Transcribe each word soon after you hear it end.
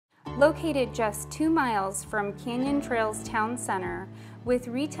Located just 2 miles from Canyon Trails Town Center, with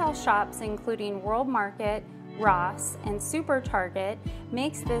retail shops including World Market, Ross, and Super Target,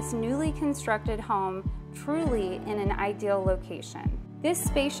 makes this newly constructed home truly in an ideal location. This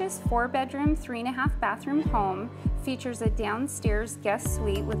spacious 4-bedroom, 3.5 bathroom home features a downstairs guest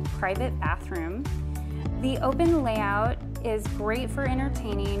suite with private bathroom. The open layout is great for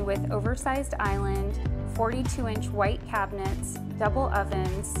entertaining with oversized island, 42-inch white cabinets, double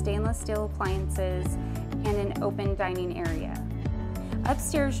ovens, stainless steel appliances, and an open dining area.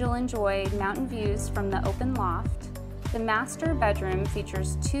 Upstairs, you'll enjoy mountain views from the open loft. The master bedroom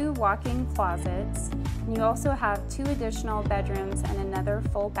features 2 walk-in closets, and you also have 2 additional bedrooms and another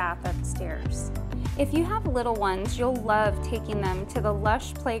full bath upstairs. If you have little ones, you'll love taking them to the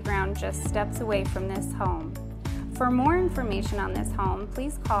lush playground just steps away from this home. For more information on this home,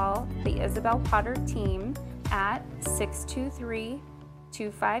 please call the Isabel Potter team at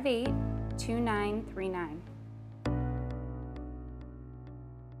 623-258-2939.